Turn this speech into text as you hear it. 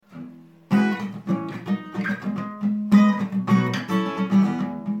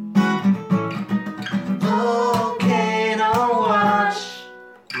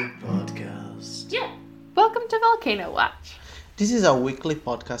Volcano Watch. This is our weekly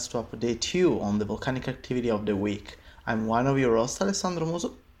podcast to update you on the volcanic activity of the week. I'm one of your hosts,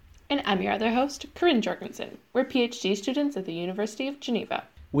 Alessandro. And I'm your other host, Corin Jorgensen. We're PhD students at the University of Geneva.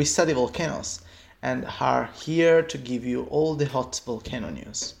 We study volcanoes and are here to give you all the hot volcano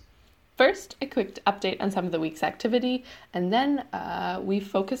news. First, a quick update on some of the week's activity, and then we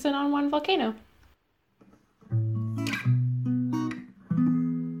focus in on one volcano.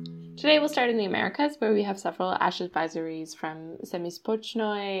 Today we'll start in the Americas, where we have several ash advisories from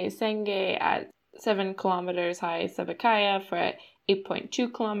Semispochnoe, Senge at 7 kilometers high, Sabakaya for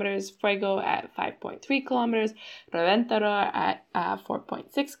 8.2 kilometers, Fuego at 5.3 kilometers, Reventador at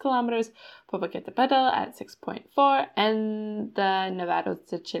 4.6 kilometers, Popocatépetl at 6.4, and the Nevado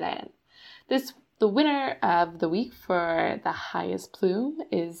de Chilean. The winner of the week for the highest plume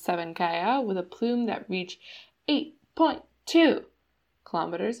is 7 Kaya, with a plume that reached 8.2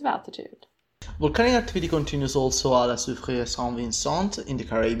 kilometers of altitude. Volcanic activity continues also at La Soufrière Saint-Vincent in the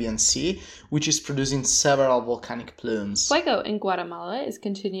Caribbean Sea, which is producing several volcanic plumes. Fuego in Guatemala is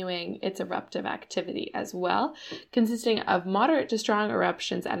continuing its eruptive activity as well, consisting of moderate to strong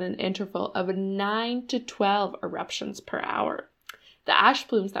eruptions at an interval of 9 to 12 eruptions per hour. The ash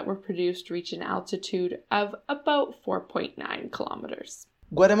plumes that were produced reach an altitude of about 4.9 kilometers.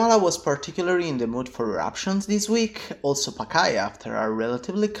 Guatemala was particularly in the mood for eruptions this week. Also Pacaya, after a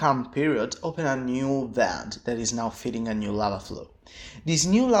relatively calm period, opened a new vent that is now feeding a new lava flow. This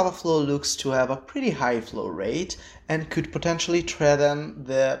new lava flow looks to have a pretty high flow rate and could potentially threaten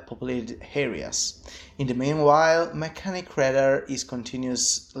the populated areas. In the meanwhile, Volcanic Crater is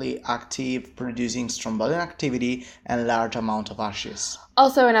continuously active, producing strombolian activity and large amount of ashes.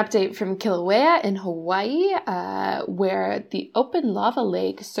 Also an update from Kilauea in Hawaii, where the open lava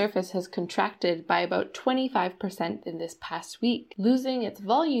lake surface has contracted by about 25% in this past week, losing its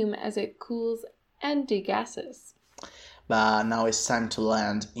volume as it cools and degasses. But now it's time to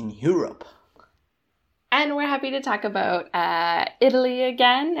land in Europe. And we're happy to talk about Italy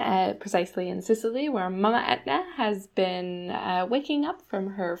again, precisely in Sicily, where Mama Etna has been waking up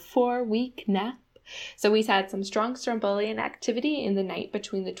from her 4-week nap. So we had some strong strombolian activity in the night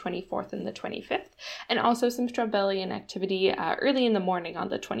between the 24th and the 25th, and also some strombolian activity early in the morning on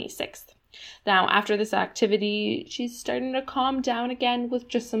the 26th. Now, after this activity, she's starting to calm down again with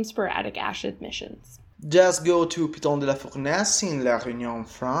just some sporadic ash emissions. Just go to Piton de la Fournaise in La Réunion,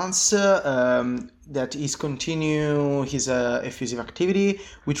 France, that is continuing his effusive activity,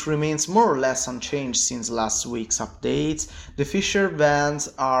 which remains more or less unchanged since last week's updates. The fissure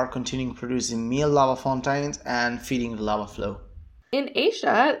vents are continuing producing mild lava fountains and feeding the lava flow. In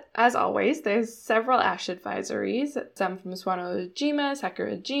Asia, as always, there's several ash advisories, some from Swano-jima,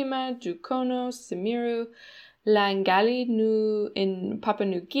 Sakurajima, Dukono, Simiru, Langali in Papua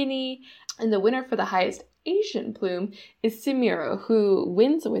New Guinea, and the winner for the highest Asian plume is Simiru, who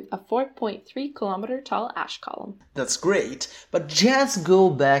wins with a 4.3 kilometer tall ash column. That's great, but just go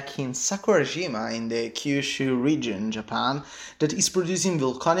back in Sakurajima in the Kyushu region, Japan, that is producing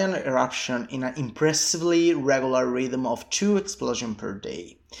volcanic eruption in an impressively regular rhythm of 2 explosions per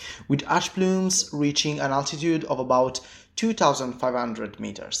day, with ash plumes reaching an altitude of about 2,500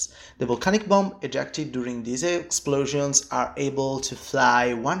 meters. The volcanic bomb ejected during these explosions are able to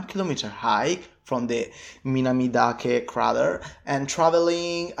fly 1 kilometer high from the Minamidake crater and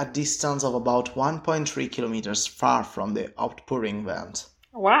traveling a distance of about 1.3 kilometers far from the outpouring vent.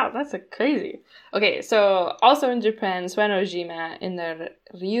 Wow, that's crazy. Okay, so also in Japan, Sueno-jima in the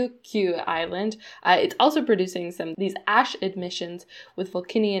Ryukyu Island, it's also producing some of these ash emissions with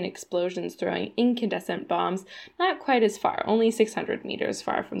Vulcanian explosions throwing incandescent bombs, not quite as far, only 600 meters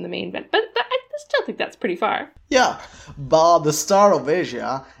far from the main vent, but I still think that's pretty far. Yeah, but the star of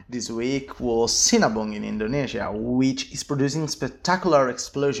Asia this week was Sinabung in Indonesia, which is producing spectacular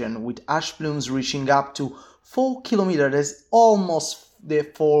explosion with ash plumes reaching up to 4 kilometers. That's almost the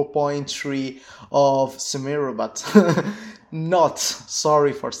 4.3 of Semeru, but not.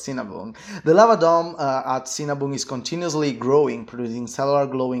 Sorry for Sinabung. The lava dome at Sinabung is continuously growing, producing several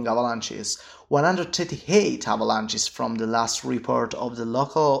glowing avalanches. 138 avalanches from the last report of the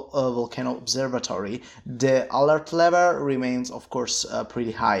local volcano observatory. The alert level remains, of course,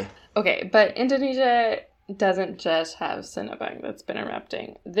 pretty high. Okay, but Indonesia doesn't just have Sinabung that's been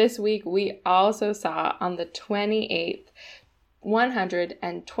erupting. This week, we also saw on the 28th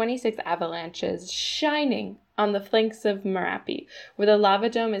 126 avalanches shining on the flanks of Merapi, where the lava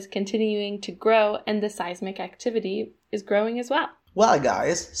dome is continuing to grow and the seismic activity is growing as well. Well,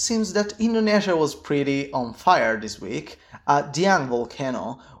 guys, seems that Indonesia was pretty on fire this week. At Dieng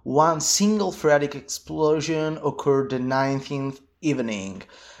volcano, one single phreatic explosion occurred the 19th evening.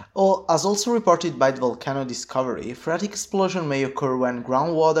 As also reported by the Volcano Discovery, phreatic explosion may occur when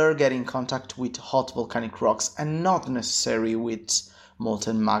groundwater get in contact with hot volcanic rocks and not necessarily with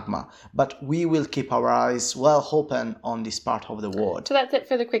molten magma. But we will keep our eyes well open on this part of the world. So that's it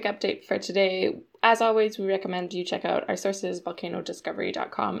for the quick update for today. As always, we recommend you check out our sources,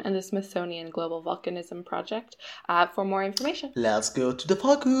 volcanodiscovery.com and the Smithsonian Global Volcanism Project for more information. Let's go to the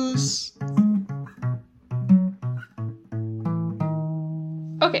focus!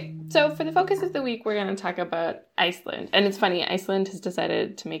 Okay, so for the focus of the week, we're going to talk about Iceland. And it's funny, Iceland has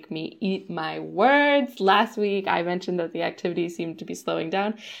decided to make me eat my words. Last week, I mentioned that the activity seemed to be slowing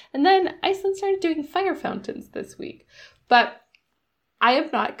down. And then Iceland started doing fire fountains this week. But I am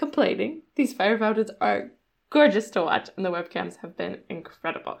not complaining. These fire fountains are gorgeous to watch, and the webcams have been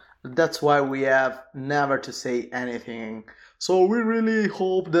incredible. That's why we have never to say anything. So we really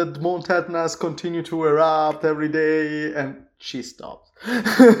hope that Mount Etna's continue to erupt every day, and she stops.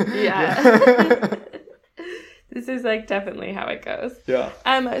 Yeah. This is like definitely how it goes. Yeah.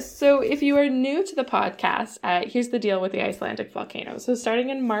 So if you are new to the podcast, here's the deal with the Icelandic volcanoes. So starting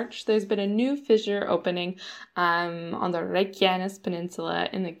in March, there's been a new fissure opening on the Reykjanes Peninsula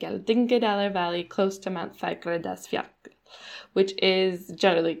in the Geldingadalur Valley close to Mount Fagradalsfjall, which is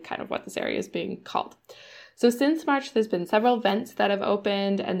generally kind of what this area is being called. So since March, there's been several vents that have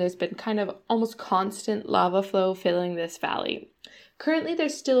opened, and there's been kind of almost constant lava flow filling this valley. Currently,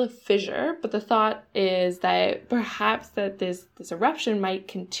 there's still a fissure, but the thought is that perhaps that this eruption might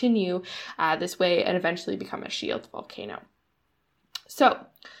continue this way and eventually become a shield volcano. So,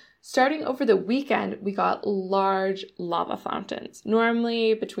 starting over the weekend, we got large lava fountains,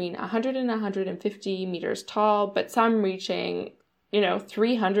 normally between 100 and 150 meters tall, but some reaching,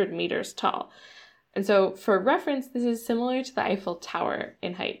 300 meters tall. And so, for reference, this is similar to the Eiffel Tower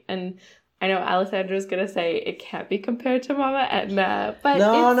in height. And I know Alessandro's going to say it can't be compared to Mama Etna, but it's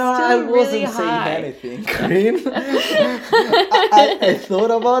still I really wasn't high. saying anything, Corinne. I thought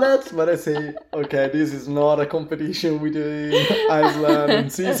about it, but I say, okay, this is not a competition between Iceland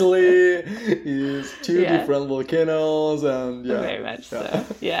and Sicily. It's two different volcanoes, and Very much so.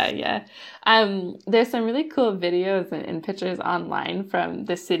 Yeah. There's some really cool videos and pictures online from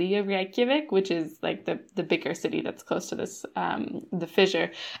the city of Reykjavik, which is like the bigger city that's close to this, the fissure.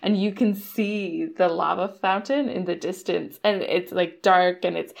 And you can see the lava fountain in the distance, and it's like dark,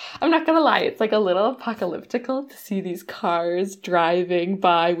 and I'm not gonna lie, it's like a little apocalyptical to see these cars driving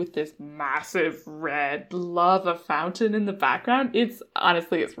by with this massive red lava fountain in the background. It's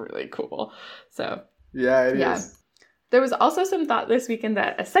really cool. So it is. There was also some thought this weekend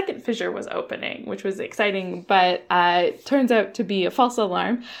that a second fissure was opening, which was exciting, but it turns out to be a false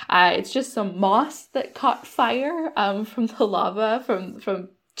alarm. It's just some moss that caught fire from the lava, from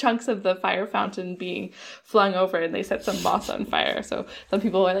chunks of the fire fountain being flung over, and they set some moss on fire. So some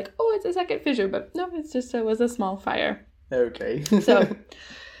people were like, oh, it's a second fissure, but no, it was a small fire. Okay.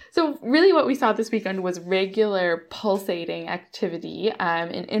 So really what we saw this weekend was regular pulsating activity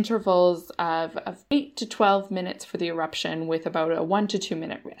in intervals of 8 to 12 minutes for the eruption, with about a 1 to 2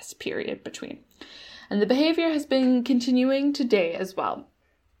 minute rest period between. And the behavior has been continuing today as well.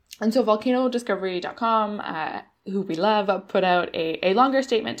 And so volcanodiscovery.com, who we love, put out a longer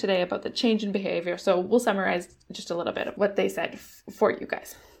statement today about the change in behavior. So we'll summarize just a little bit of what they said for you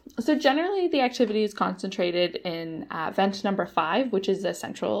guys. So generally, the activity is concentrated in vent number 5, which is the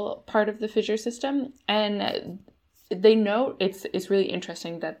central part of the fissure system. And they note it's really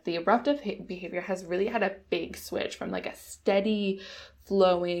interesting that the eruptive behavior has really had a big switch from like a steady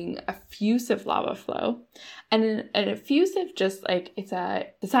flowing effusive lava flow. And an effusive, just like it's the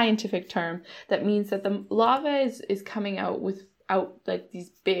scientific term that means that the lava is coming out without like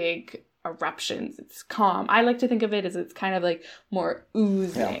these big eruptions. It's calm. I like to think of it as it's kind of like more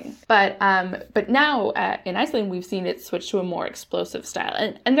oozing. Yeah. But now in Iceland, we've seen it switch to a more explosive style.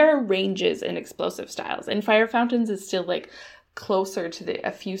 And there are ranges in explosive styles. And fire fountains is still like closer to the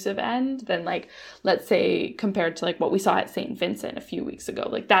effusive end than like, let's say, compared to like what we saw at St. Vincent a few weeks ago.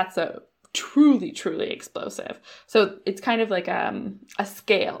 Like that's a truly explosive. So it's kind of like a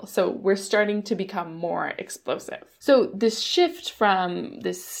scale. So we're starting to become more explosive. So this shift from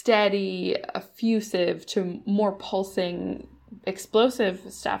this steady effusive to more pulsing explosive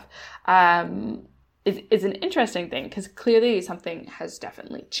stuff is an interesting thing because clearly something has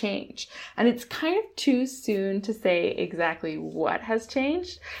definitely changed. And it's kind of too soon to say exactly what has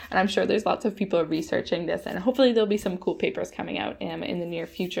changed. And I'm sure there's lots of people researching this, and hopefully there'll be some cool papers coming out in the near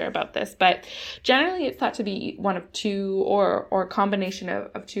future about this. But generally it's thought to be one of two or a combination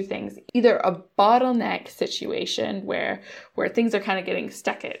of two things. Either a bottleneck situation where things are kind of getting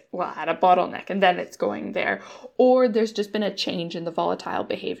stuck at a bottleneck and then it's going there, or there's just been a change in the volatile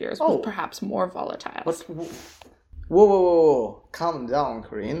behaviors, with perhaps more volatiles. Whoa. Calm down,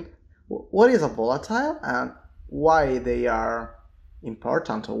 Corinne. What is a volatile and why they are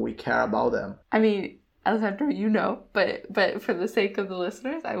important or we care about them? I mean, Alessandro, you know, but for the sake of the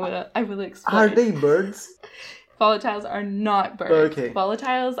listeners, I will explain. Are they birds? Volatiles are not birds. Okay.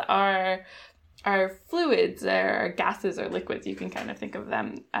 Volatiles are fluids, or gases or liquids. You can kind of think of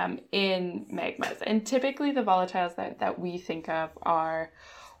them in magmas. And typically the volatiles that we think of are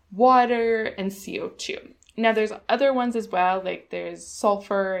water and CO2. Now there's other ones as well, like there's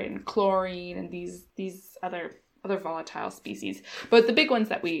sulfur and chlorine and these other volatile species. But the big ones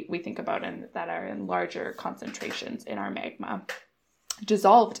that we think about and that are in larger concentrations in our magma,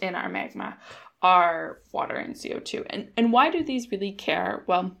 dissolved in our magma, are water and CO2. And why do these really care?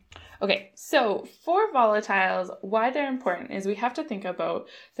 Well, okay, so for volatiles, why they're important is we have to think about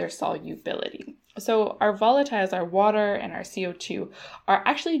their solubility. So our volatiles, our water and our CO2, are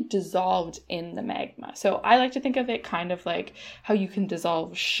actually dissolved in the magma. So I like to think of it kind of like how you can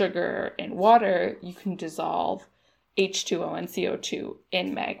dissolve sugar in water, you can dissolve H2O and CO2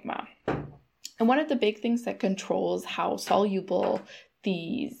 in magma. And one of the big things that controls how soluble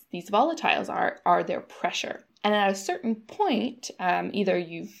these volatiles are their pressure. And at a certain point, either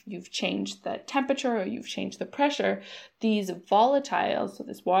you've changed the temperature or you've changed the pressure, these volatiles, so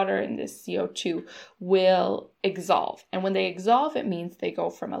this water and this CO2, will exsolve. And when they exsolve, it means they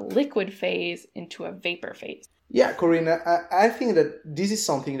go from a liquid phase into a vapor phase. Yeah, Corinne, I think that this is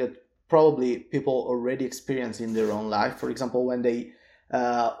something that probably people already experience in their own life. For example, when they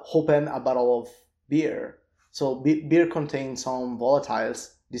open a bottle of beer. So beer contains some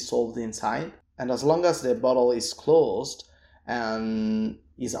volatiles dissolved inside. And as long as the bottle is closed and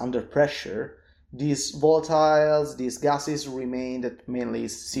is under pressure, these volatiles, these gases remain, that mainly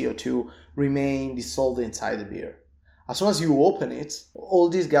is CO2, remain dissolved inside the beer. As soon as you open it, all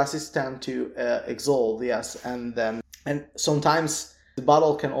these gases tend to exsolve, yes, and sometimes the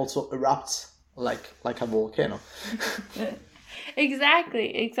bottle can also erupt like a volcano.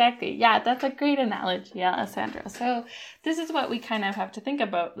 Exactly. Yeah, that's a great analogy, Alessandro. So this is what we kind of have to think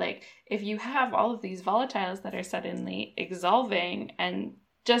about. Like, if you have all of these volatiles that are suddenly exsolving, and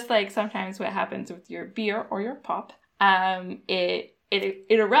just like sometimes what happens with your beer or your pop, it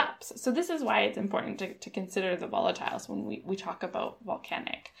erupts. So this is why it's important to consider the volatiles when we talk about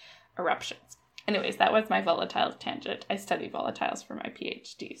volcanic eruptions. Anyways, that was my volatile tangent. I study volatiles for my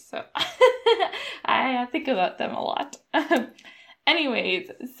PhD, so I think about them a lot.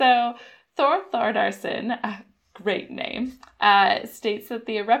 Anyways, so Thor Thordarson, great name, states that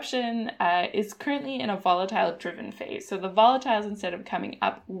the eruption is currently in a volatile-driven phase. So the volatiles, instead of coming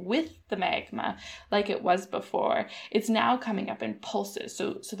up with the magma like it was before, it's now coming up in pulses.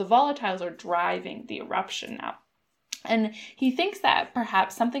 So the volatiles are driving the eruption up. And he thinks that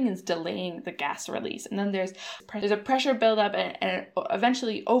perhaps something is delaying the gas release. And then there's a pressure buildup and it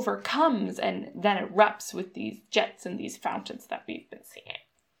eventually overcomes and then erupts with these jets and these fountains that we've been seeing.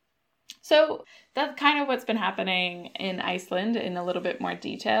 So that's kind of what's been happening in Iceland in a little bit more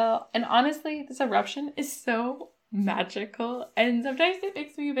detail. And honestly, this eruption is so magical. And sometimes it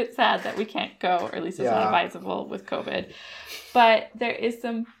makes me a bit sad that we can't go, or at least it's not advisable with COVID. But there is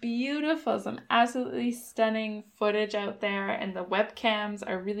some absolutely stunning footage out there, and the webcams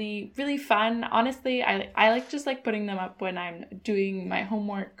are really, really fun. Honestly, I like putting them up when I'm doing my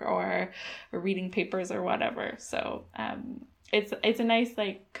homework or reading papers or whatever. So it's a nice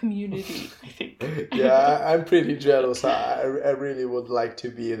community, I think. Yeah, I'm pretty jealous. I really would like to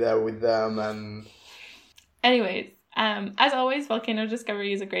be there with them. And anyways, as always, Volcano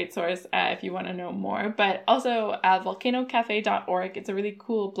Discovery is a great source if you want to know more, but also volcanocafe.org. It's a really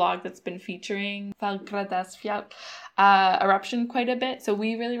cool blog that's been featuring Valgradasfjall eruption quite a bit, so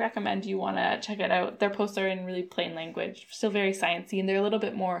we really recommend you want to check it out. Their posts are in really plain language, still very sciencey, and they're a little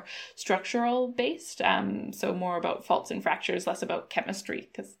bit more structural based, so more about faults and fractures, less about chemistry,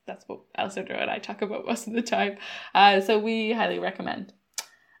 because that's what Alessandro and I talk about most of the time. So we highly recommend.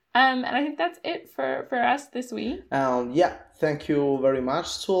 And I think that's it for us this week. Thank you very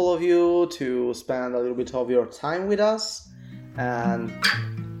much to all of you to spend a little bit of your time with us, and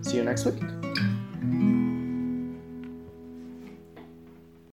see you next week.